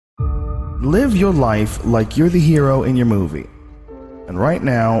Live your life like you're the hero in your movie. And right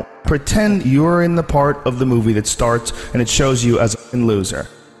now, pretend you're in the part of the movie that starts and it shows you as a loser.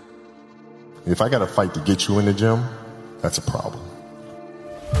 If I got to fight to get you in the gym, that's a problem.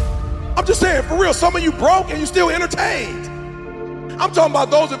 I'm just saying, for real, some of you broke and you still entertained. I'm talking about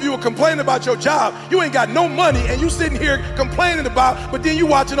those of you who are complaining about your job. You ain't got no money and you sitting here complaining about, but then you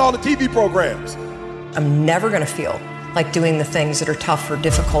watching all the TV programs. I'm never gonna feel like doing the things that are tough or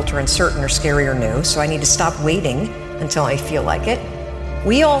difficult or uncertain or scary or new, so I need to stop waiting until I feel like it.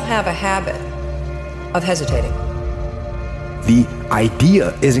 We all have a habit of hesitating. The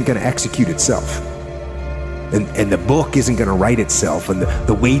idea isn't gonna execute itself. And the book isn't gonna write itself, and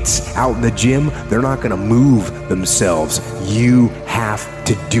the weights out in the gym, they're not gonna move themselves. You have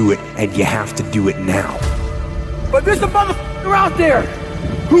to do it, and you have to do it now. But there's a motherfucker out there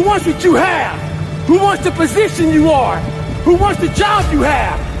who wants what you have, who wants the position you are, who wants the job you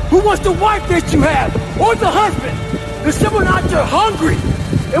have, who wants the wife that you have, or the husband. There's someone out there hungry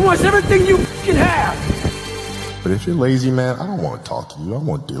and wants everything you can have. But if you're lazy, man, I don't want to talk to you. I don't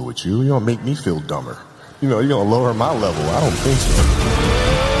want to deal with you. You're going to make me feel dumber. You know, you're going to lower my level. I don't think so.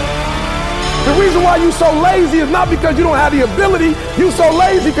 The reason why you so lazy is not because you don't have the ability. You so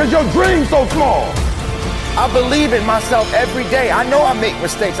lazy because your dream's so small. I believe in myself every day. I know I make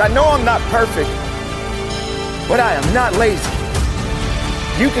mistakes. I know I'm not perfect. But I am not lazy.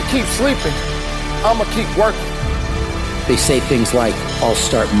 You can keep sleeping. I'm going to keep working. They say things like, I'll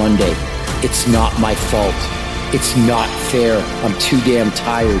start Monday. It's not my fault. It's not fair. I'm too damn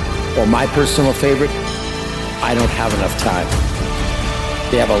tired. Or my personal favorite, I don't have enough time.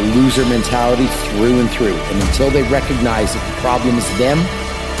 They have a loser mentality through and through. And until they recognize that the problem is them,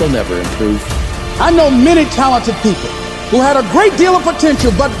 they'll never improve. I know many talented people who had a great deal of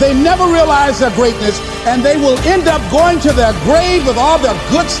potential, but they never realized their greatness, and they will end up going to their grave with all their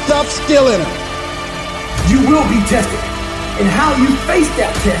good stuff still in them. You will be tested, and how you face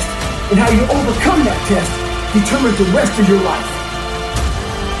that test and how you overcome that test determines the rest of your life.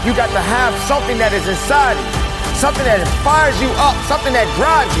 You got to have something that is inside of you, something that fires you up, something that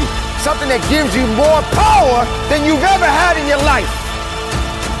drives you, something that gives you more power than you've ever had in your life.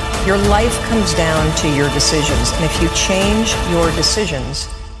 Your life comes down to your decisions, and if you change your decisions,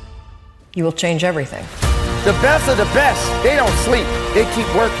 you will change everything. The best of the best, they don't sleep, they keep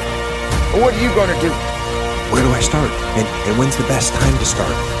working. But what are you gonna do? Where do I start? And when's the best time to start?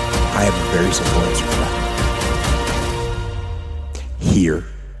 I have a very simple answer for that. Here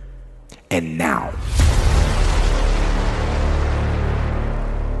and now.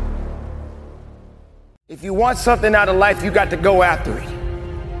 If you want something out of life, you got to go after it.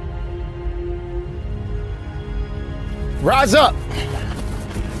 Rise up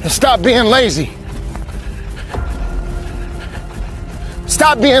and stop being lazy.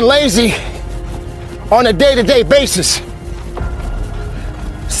 Stop being lazy on a day-to-day basis.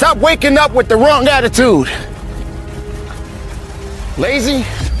 Stop waking up with the wrong attitude. Lazy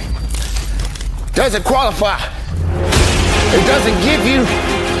doesn't qualify. It doesn't give you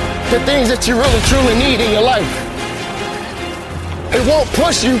the things that you really truly need in your life. It won't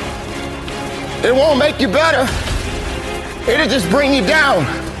push you. It won't make you better. It'll just bring you down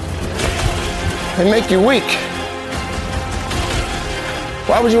and make you weak.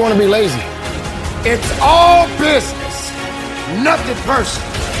 Why would you want to be lazy? It's all business, nothing personal.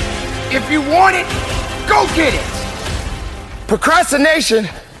 If you want it, go get it. Procrastination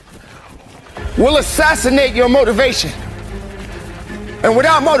will assassinate your motivation. And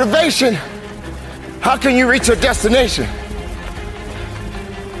without motivation, how can you reach your destination?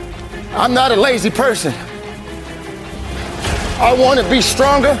 I'm not a lazy person. I want to be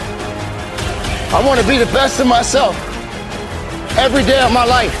stronger. I want to be the best of myself every day of my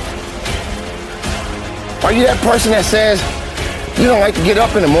life. Are you that person that says you don't like to get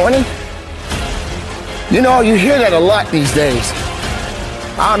up in the morning? You know, you hear that a lot these days.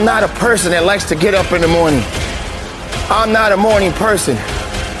 I'm not a person that likes to get up in the morning. I'm not a morning person.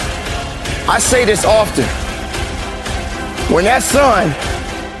 I say this often. When that sun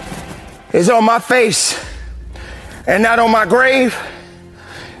is on my face and not on my grave,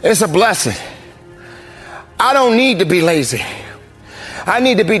 it's a blessing. I don't need to be lazy. I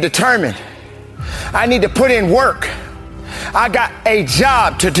need to be determined. I need to put in work. I got a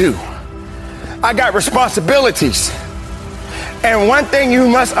job to do. I got responsibilities. And one thing you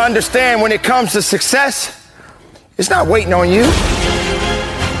must understand when it comes to success, it's not waiting on you.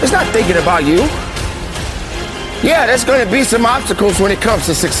 It's not thinking about you. Yeah, there's going to be some obstacles when it comes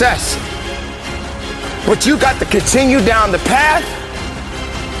to success. But you got to continue down the path,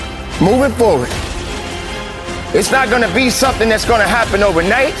 moving forward. It's not going to be something that's going to happen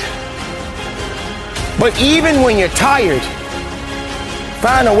overnight. But even when you're tired,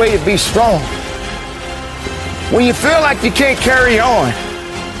 find a way to be strong. When you feel like you can't carry on,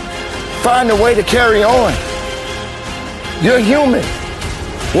 find a way to carry on. You're human.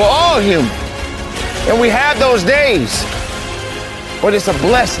 We're all human. And we have those days. But it's a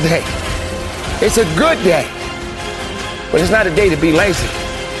blessed day. It's a good day. But it's not a day to be lazy.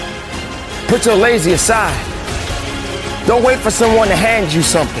 Put your lazy aside. Don't wait for someone to hand you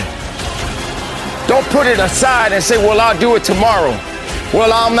something. Don't put it aside and say, well, I'll do it tomorrow.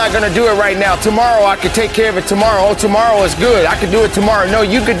 Well, I'm not going to do it right now. Tomorrow I can take care of it tomorrow. Oh, tomorrow is good. I can do it tomorrow. No,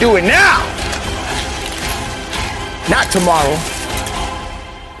 you can do it now. Not tomorrow.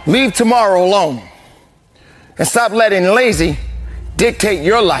 Leave tomorrow alone. And stop letting lazy dictate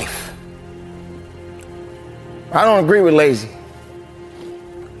your life. I don't agree with lazy.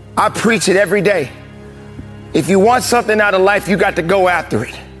 I preach it every day. If you want something out of life, you got to go after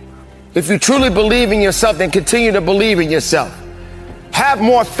it. If you truly believe in yourself, then continue to believe in yourself. Have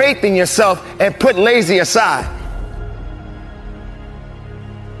more faith in yourself and put lazy aside.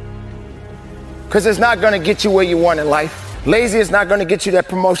 Because it's not going to get you where you want in life. Lazy is not going to get you that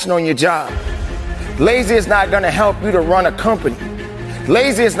promotion on your job. Lazy is not going to help you to run a company.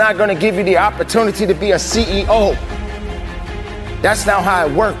 Lazy is not going to give you the opportunity to be a CEO. That's not how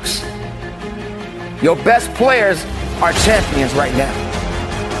it works. Your best players are champions right now.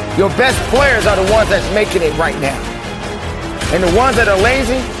 Your best players are the ones that's making it right now. And the ones that are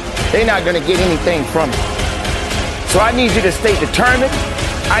lazy, they're not going to get anything from it. So I need you to stay determined.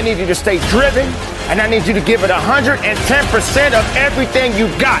 I need you to stay driven. And I need you to give it 110% of everything you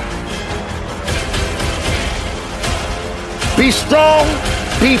got. Be strong,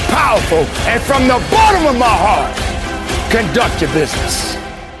 be powerful, and from the bottom of my heart, conduct your business.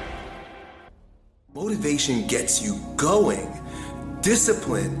 Motivation gets you going.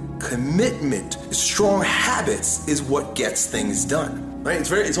 Discipline, commitment, strong habits is what gets things done, right?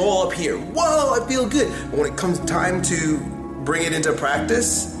 It's all up here. Whoa, I feel good. But when it comes time to bring it into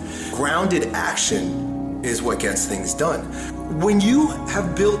practice, grounded action is what gets things done. When you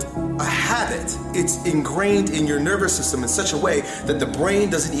have built a habit, it's ingrained in your nervous system in such a way that the brain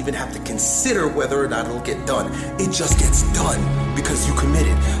doesn't even have to consider whether or not it'll get done. It just gets done because you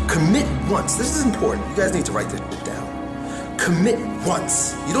committed. Commit once. This is important. You guys need to write this down. Commit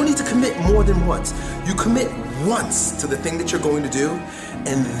once. You don't need to commit more than once. You commit once to the thing that you're going to do,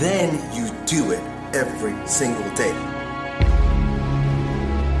 and then you do it every single day.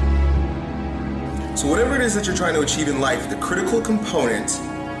 So whatever it is that you're trying to achieve in life, the critical component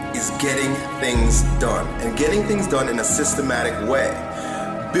is getting things done, and getting things done in a systematic way.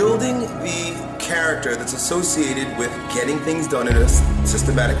 Building the character that's associated with getting things done in a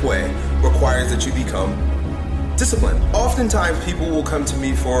systematic way requires that you become disciplined. Oftentimes people will come to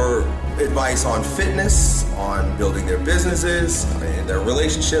me for advice on fitness, on building their businesses, in their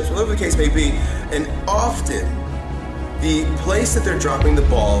relationships, whatever the case may be, and often the place that they're dropping the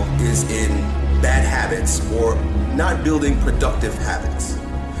ball is in bad habits or not building productive habits.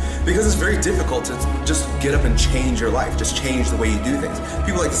 Because it's very difficult to just get up and change your life, just change the way you do things.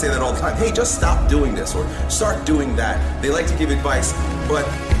 People like to say that all the time. Hey, just stop doing this or start doing that. They like to give advice, but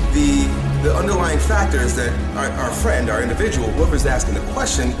the underlying factor is that our friend, our individual, whoever's asking the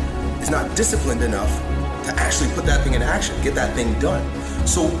question, is not disciplined enough to actually put that thing in action, get that thing done.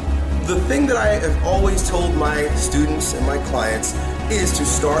 So the thing that I have always told my students and my clients is to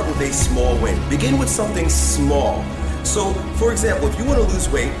start with a small win. Begin with something small. So, for example, if you want to lose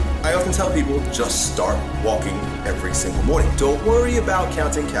weight, I often tell people, just start walking every single morning. Don't worry about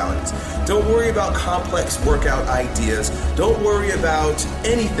counting calories. Don't worry about complex workout ideas. Don't worry about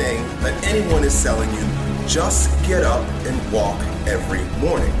anything that anyone is selling you. Just get up and walk every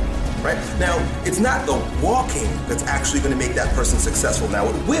morning. Right? Now, it's not the walking that's actually going to make that person successful. Now,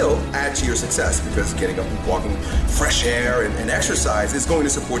 it will add to your success because getting up and walking fresh air and exercise is going to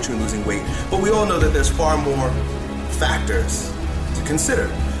support you in losing weight. But we all know that there's far more factors to consider.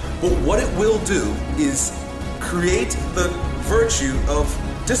 But what it will do is create the virtue of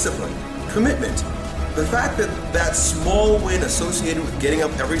discipline, commitment. The fact that that small win associated with getting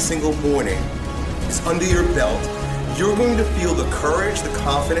up every single morning is under your belt, you're going to feel the courage, the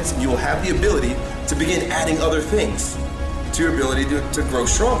confidence, and you will have the ability to begin adding other things to your ability to grow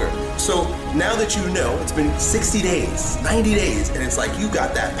stronger. So now that you know, it's been 60 days, 90 days, and it's like you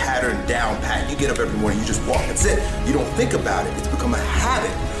got that pattern down pat. You get up every morning, you just walk, that's it. You don't think about it, it's become a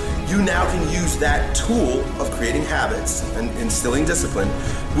habit. You now can use that tool of creating habits and instilling discipline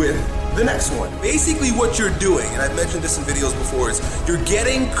with the next one. Basically what you're doing, and I've mentioned this in videos before, is you're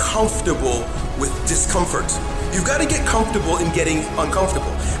getting comfortable with discomfort. You've got to get comfortable in getting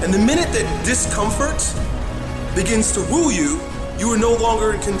uncomfortable. And the minute that discomfort begins to rule you, you are no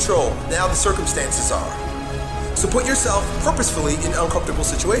longer in control. Now the circumstances are. So put yourself purposefully in uncomfortable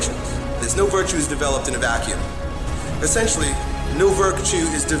situations. There's no virtue is developed in a vacuum. Essentially, no virtue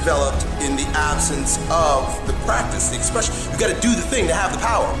is developed in the absence of the practice, the expression. You've got to do the thing to have the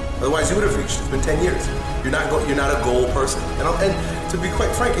power. Otherwise, you would have reached. It's been 10 years. You're not a goal person. And to be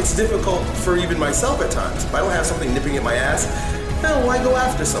quite frank, it's difficult for even myself at times. If I don't have something nipping at my ass, hell, why go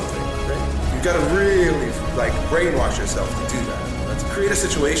after something? Right? You've got to really brainwash yourself to do that. To create a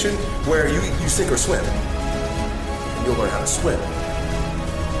situation where you sink or swim. And you'll learn how to swim.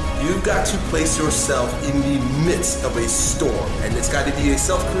 You've got to place yourself in the midst of a storm, and it's got to be a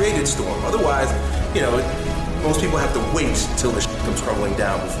self-created storm. Otherwise, most people have to wait till the shit comes crumbling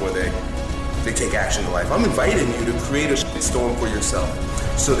down before they take action in life. I'm inviting you to create a shit storm for yourself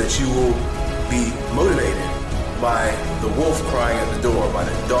so that you will be motivated by the wolf crying at the door, by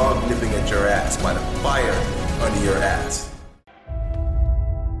the dog nipping at your ass, by the fire under your ass.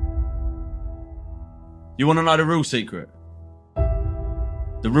 You want to know the real secret?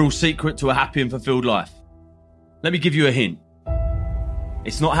 The real secret to a happy and fulfilled life. Let me give you a hint.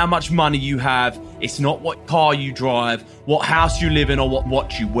 It's not how much money you have. It's not what car you drive, what house you live in, or what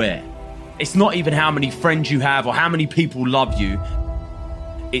watch you wear. It's not even how many friends you have or how many people love you.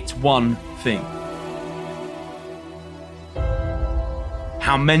 It's one thing.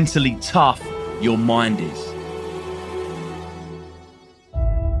 How mentally tough your mind is.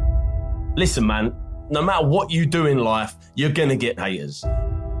 Listen, man, no matter what you do in life, you're gonna get haters.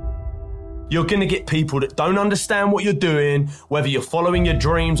 You're going to get people that don't understand what you're doing, whether you're following your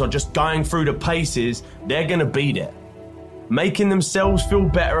dreams or just going through the paces, they're going to be there. Making themselves feel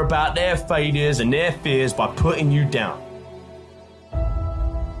better about their failures and their fears by putting you down.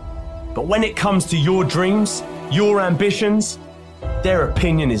 But when it comes to your dreams, your ambitions, their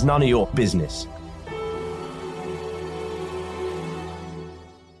opinion is none of your business.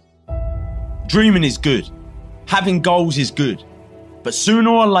 Dreaming is good. Having goals is good. But sooner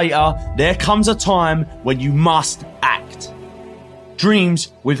or later, there comes a time when you must act.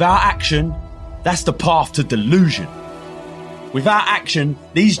 Dreams without action, that's the path to delusion. Without action,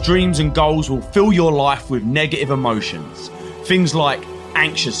 these dreams and goals will fill your life with negative emotions. Things like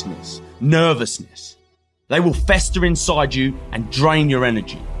anxiousness, nervousness. They will fester inside you and drain your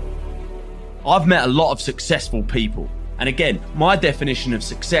energy. I've met a lot of successful people. And again, my definition of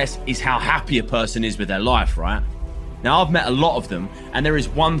success is how happy a person is with their life, right? Now, I've met a lot of them, and there is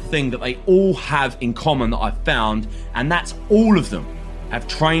one thing that they all have in common that I've found, and that's all of them have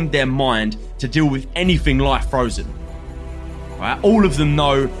trained their mind to deal with anything life throws at them. Right? All of them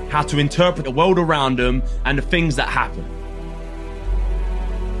know how to interpret the world around them and the things that happen.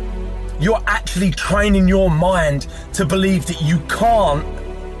 You're actually training your mind to believe that you can't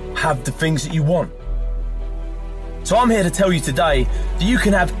have the things that you want. So I'm here to tell you today that you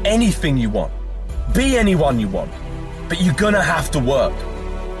can have anything you want, be anyone you want. But you're gonna have to work.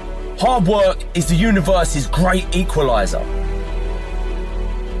 Hard work is the universe's great equalizer.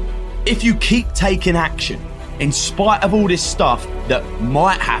 If you keep taking action, in spite of all this stuff that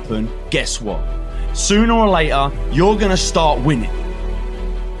might happen, guess what? Sooner or later, you're gonna start winning.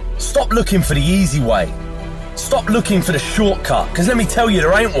 Stop looking for the easy way. Stop looking for the shortcut, because let me tell you,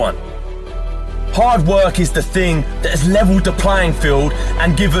 there ain't one. Hard work is the thing that has leveled the playing field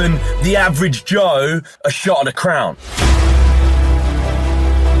and given the average Joe a shot at the crown.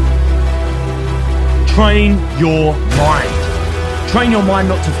 Train your mind. Train your mind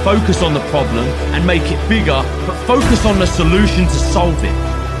not to focus on the problem and make it bigger, but focus on the solution to solve it.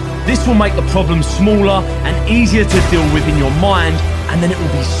 This will make the problem smaller and easier to deal with in your mind, and then it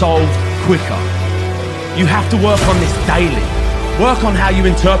will be solved quicker. You have to work on this daily. Work on how you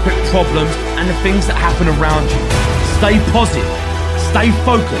interpret problems and the things that happen around you. Stay positive, stay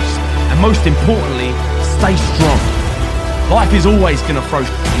focused, and most importantly, stay strong. Life is always going to throw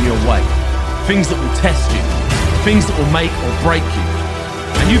in your way. Things that will test you, things that will make or break you.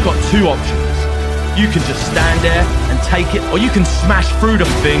 And you've got two options. You can just stand there and take it, or you can smash through the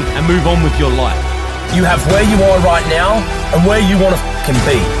thing and move on with your life. You have where you are right now and where you want to f***ing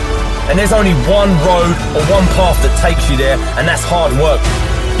be. And there's only one road or one path that takes you there, and that's hard work.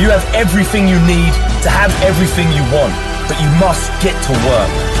 You have everything you need to have everything you want, but you must get to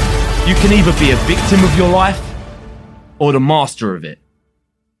work. You can either be a victim of your life or the master of it.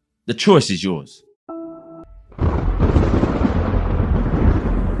 The choice is yours.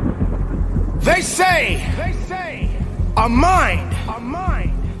 They say a mind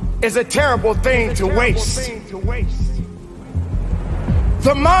is a terrible thing to waste.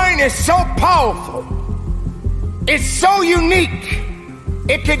 The mind is so powerful It's so unique,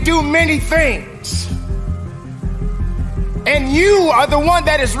 it can do many things. And you are the one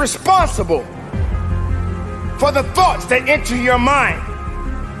that is responsible for the thoughts that enter your mind.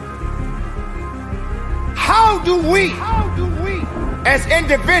 How do we, as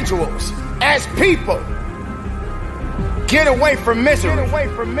individuals, as people, get away from misery?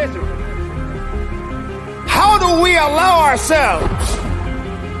 How do we allow ourselves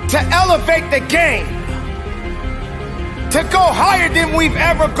to elevate the game, to go higher than we've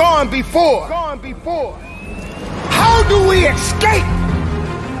ever gone before? How do we escape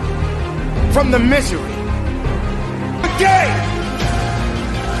from the misery?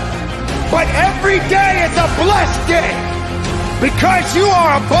 But every day is a blessed day because you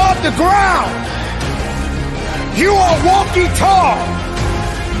are above the ground. You are walking tall.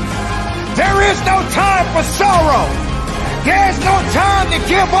 There is no time for sorrow. There is no time to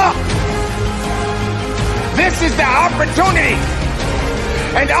give up. This is the opportunity,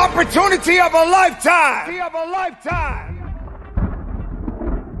 an opportunity of a lifetime.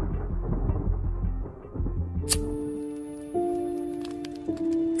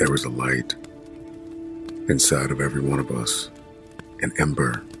 There is a light inside of every one of us, an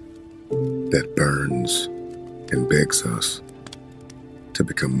ember that burns and begs us to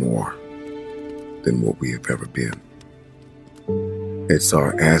become more than what we have ever been. It's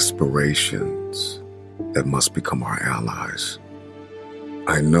our aspirations that must become our allies.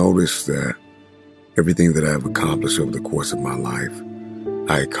 I noticed that everything that I've accomplished over the course of my life,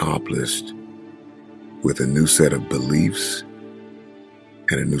 I accomplished with a new set of beliefs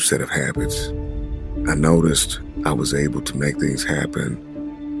and a new set of habits. I noticed I was able to make things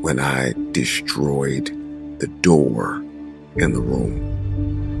happen when I destroyed the door in the room.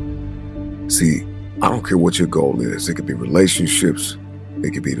 See, I don't care what your goal is. It could be relationships.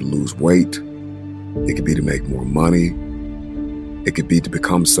 It could be to lose weight. It could be to make more money. It could be to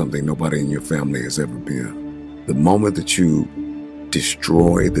become something nobody in your family has ever been. The moment that you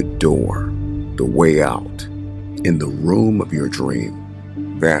destroy the door, the way out, in the room of your dream,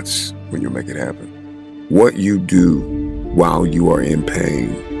 that's when you'll make it happen. What you do while you are in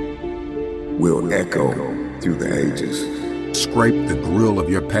pain will echo through the ages. Scrape the grill of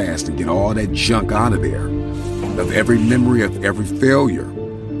your past and get all that junk out of there. Of every memory of every failure.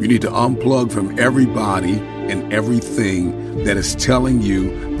 You need to unplug from everybody and everything that is telling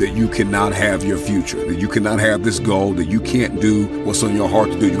you that you cannot have your future, that you cannot have this goal, that you can't do what's on your heart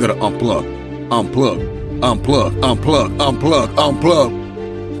to do. You gotta unplug.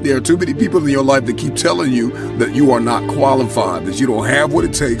 There are too many people in your life that keep telling you that you are not qualified, that you don't have what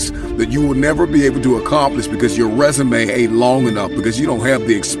it takes, that you will never be able to accomplish because your resume ain't long enough, because you don't have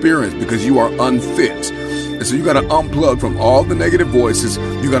the experience, because you are unfit. And so you got to unplug from all the negative voices.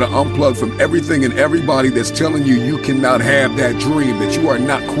 You got to unplug from everything and everybody that's telling you you cannot have that dream, that you are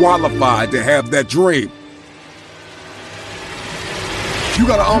not qualified to have that dream. You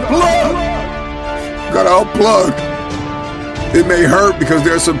got to unplug. You got to unplug. It may hurt because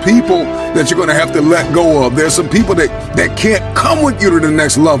there are some people that you're going to have to let go of. There's some people that can't come with you to the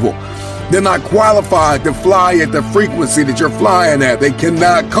next level. They're not qualified to fly at the frequency that you're flying at. They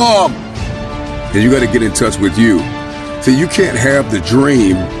cannot come. And you got to get in touch with you. See, you can't have the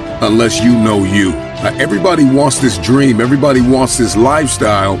dream unless you know you. Everybody wants this dream. Everybody wants this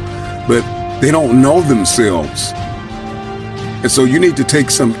lifestyle, but they don't know themselves. And so you need to take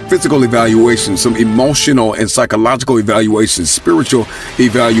some physical evaluation, some emotional and psychological evaluation, spiritual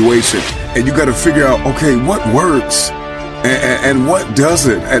evaluation. And you got to figure out, okay, what works and what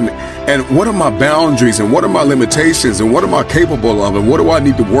doesn't? And what are my boundaries and what are my limitations and what am I capable of and what do I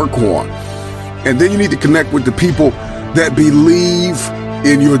need to work on? And then you need to connect with the people that believe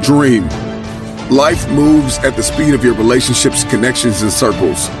in your dream. Life moves at the speed of your relationships, connections, and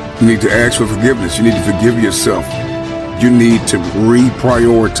circles. You need to ask for forgiveness. You need to forgive yourself. You need to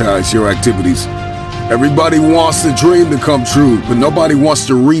reprioritize your activities. Everybody wants the dream to come true, but nobody wants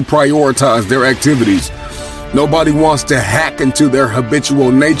to reprioritize their activities. Nobody wants to hack into their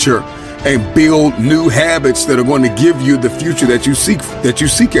habitual nature and build new habits that are going to give you the future that you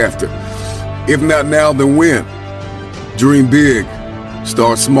seek after. If not now, then when? Dream big,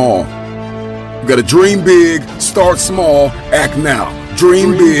 start small. You gotta dream big, start small, act now.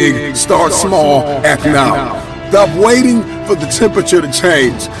 Dream big, start small, act now. Stop waiting for the temperature to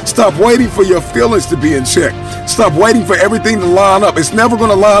change. Stop waiting for your feelings to be in check. Stop waiting for everything to line up. It's never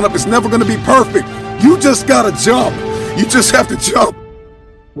gonna line up. It's never gonna be perfect. You just gotta jump. You just have to jump.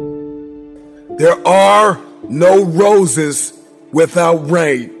 There are no roses without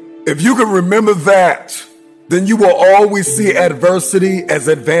rain. If you can remember that, then you will always see adversity as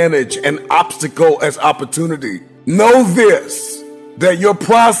advantage and obstacle as opportunity. Know this, that your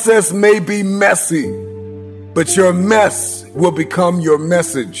process may be messy, but your mess will become your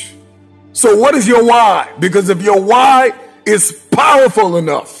message. So what is your why? Because if your why is powerful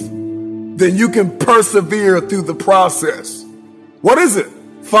enough, then you can persevere through the process. What is it?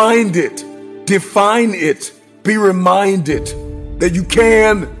 Find it, define it, be reminded that you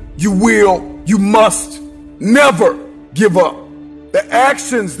can, you will, you must never give up. The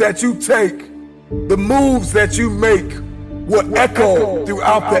actions that you take, the moves that you make will echo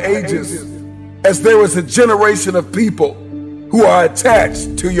throughout the ages, as there is a generation of people who are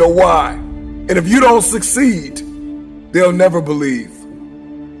attached to your why. And if you don't succeed, they'll never believe.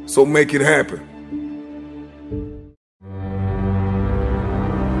 So make it happen.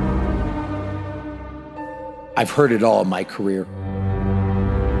 I've heard it all in my career.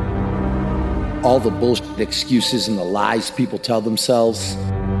 All the bullshit excuses and the lies people tell themselves.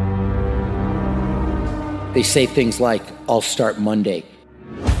 They say things like, I'll start Monday.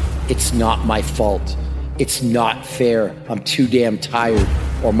 It's not my fault. It's not fair. I'm too damn tired.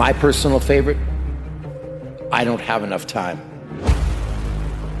 Or my personal favorite, I don't have enough time.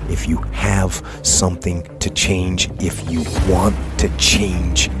 If you have something to change, if you want to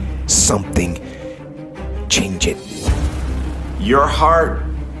change something, change it. Your heart,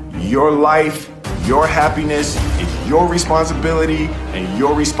 your life, your happiness is your responsibility and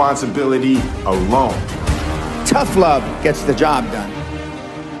your responsibility alone. Tough love gets the job done.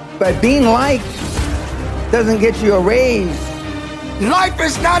 But being liked doesn't get you a raise. Life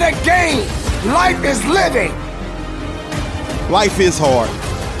is not a game. Life is living. Life is hard.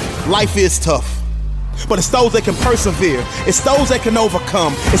 Life is tough. But it's those that can persevere. It's those that can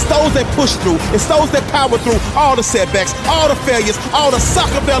overcome. It's those that push through. It's those that power through all the setbacks, all the failures, all the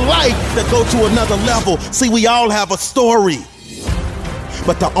suck of their life that go to another level. See, we all have a story.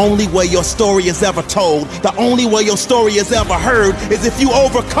 But the only way your story is ever told, the only way your story is ever heard, is if you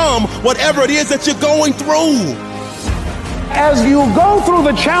overcome whatever it is that you're going through. As you go through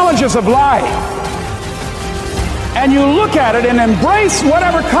the challenges of life, and you look at it and embrace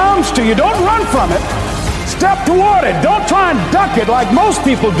whatever comes to you, don't run from it. Step toward it. Don't try and duck it like most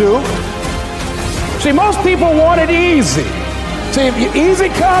people do. See, most people want it easy. See, if you easy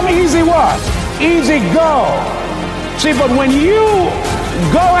come, easy what? Easy go. See, but when you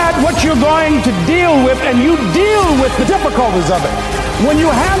go at what you're going to deal with and you deal with the difficulties of it, when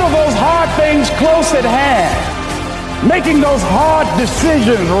you handle those hard things close at hand, making those hard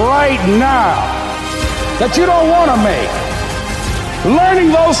decisions right now that you don't want to make,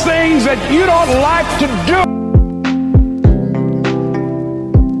 learning those things that you don't like to do.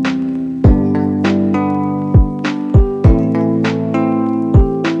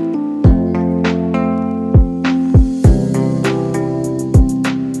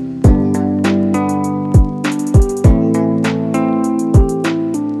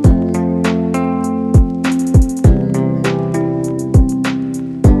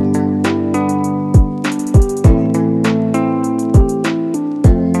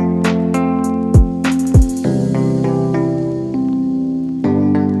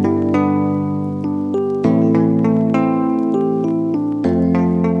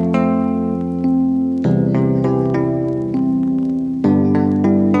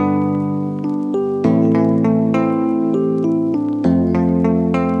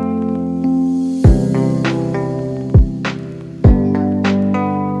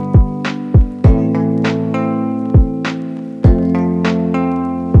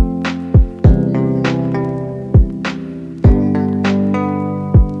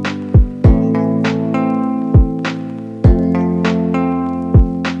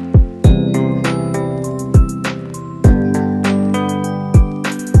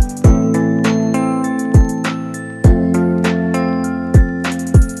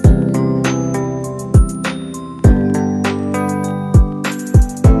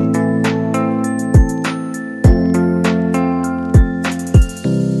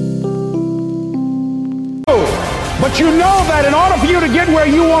 But you know that in order for you to get where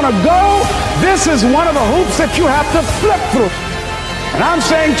you want to go, this is one of the hoops that you have to flip through. And I'm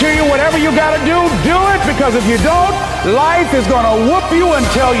saying to you, whatever you got to do it, because if you don't, life is going to whoop you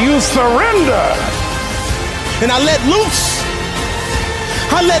until you surrender. And I let loose.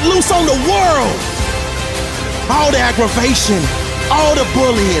 I let loose on the world. All the aggravation, all the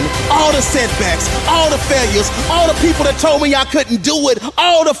bullying, all the setbacks, all the failures, all the people that told me I couldn't do it,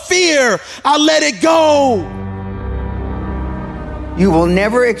 all the fear, I let it go. You will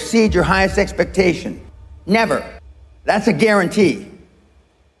never exceed your highest expectation. Never. That's a guarantee.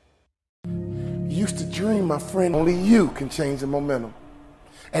 You used to dream, my friend, only you can change the momentum.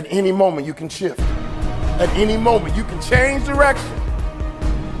 At any moment, you can shift. At any moment, you can change direction.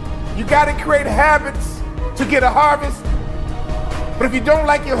 You got to create habits to get a harvest. But if you don't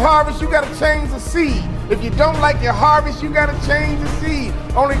like your harvest, you got to change the seed. If you don't like your harvest, you got to change the seed.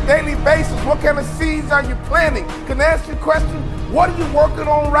 On a daily basis, what kind of seeds are you planting? Can I ask you a question? What are you working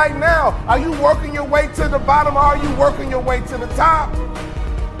on right now? Are you working your way to the bottom, or are you working your way to the top?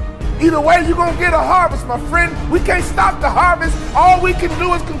 Either way, you're going to get a harvest, my friend. We can't stop the harvest. All we can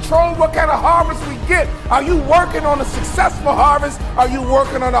do is control what kind of harvest we get. Are you working on a successful harvest? Are you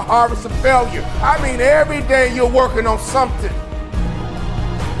working on a harvest of failure? I mean, every day you're working on something.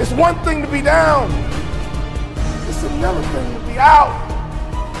 It's one thing to be down. It's another thing to be out.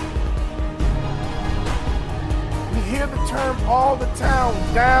 We hear the term all the time,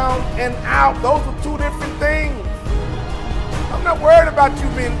 down and out. Those are two different things. I'm not worried about you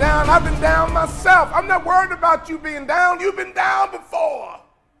being down. I've been down myself. I'm not worried about you being down. You've been down before.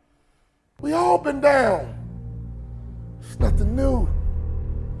 We all been down. It's nothing new.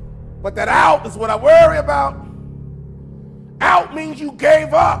 But that out is what I worry about. Out means you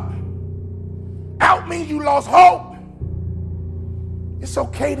gave up. Out means you lost hope. It's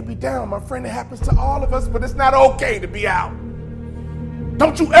okay to be down, my friend. It happens to all of us, but it's not okay to be out.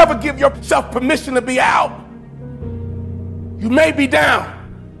 Don't you ever give yourself permission to be out. You may be down,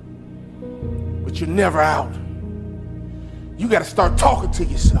 but you're never out. You got to start talking to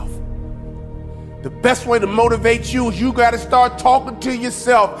yourself. The best way to motivate you is you got to start talking to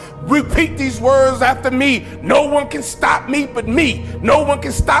yourself. Repeat these words after me. No one can stop me but me. No one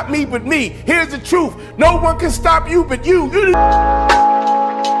can stop me but me. Here's the truth. No one can stop you but you.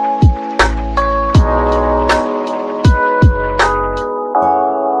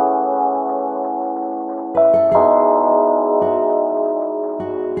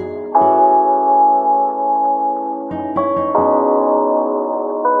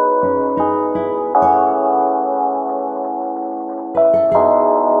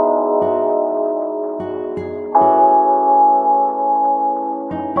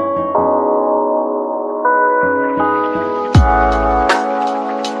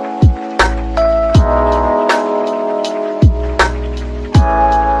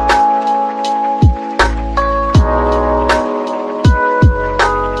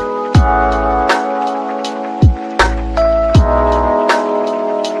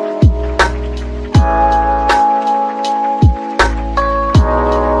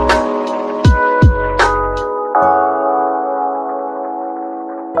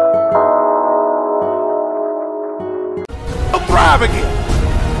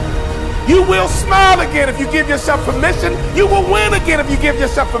 You will smile again if you give yourself permission. You will win again if you give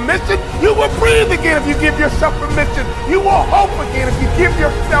yourself permission. You will breathe again if you give yourself permission. You will hope again if you give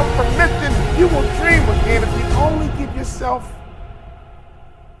yourself permission. You will dream again if you only give yourself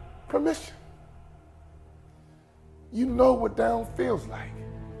permission. You know what down feels like.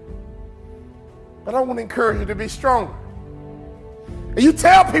 But I want to encourage you to be stronger. And you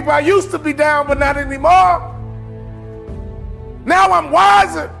tell people I used to be down, but not anymore. Now I'm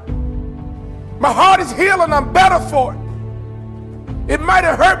wiser. My heart is healing. I'm better for it. It might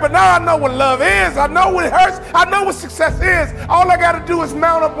have hurt, but now I know what love is. I know what it hurts. I know what success is. All I got to do is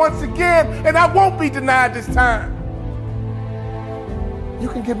mount up once again, and I won't be denied this time. You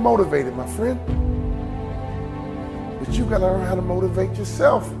can get motivated, my friend. But you got to learn how to motivate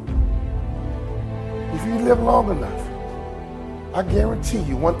yourself. If you live long enough, I guarantee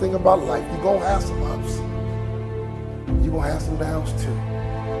you one thing about life, you're going to have some ups. You're going to have some downs too.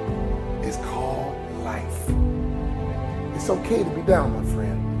 It's called life. It's okay to be down, my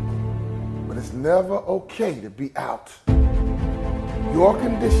friend, but it's never okay to be out. Your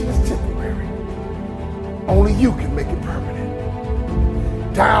condition is temporary. Only you can make it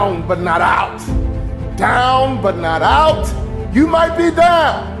permanent. Down, but not out. Down, but not out. You might be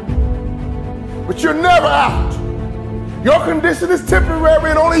down, but you're never out. Your condition is temporary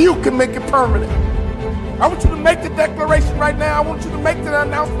and only you can make it permanent. I want you to make the declaration right now. I want you to make the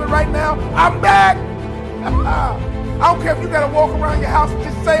announcement right now. I'm back. I don't care if you got to walk around your house and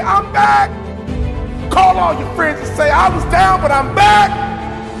just say, I'm back. Call all your friends and say, I was down, but I'm back.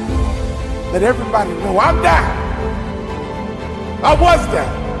 Let everybody know I'm down. I was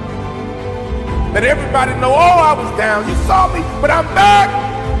down. Let everybody know, oh, I was down. You saw me, but I'm back.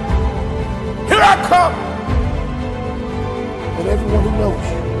 Here I come. Let everyone who knows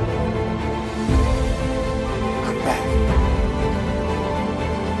you, back.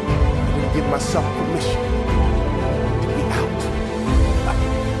 I didn't give myself permission to be out.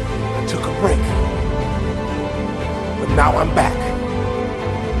 I took a break. But now I'm back.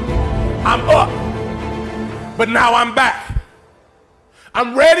 I'm up. But now I'm back.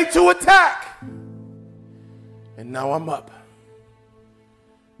 I'm ready to attack. And now I'm up.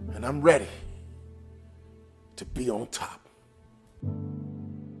 And I'm ready to be on top.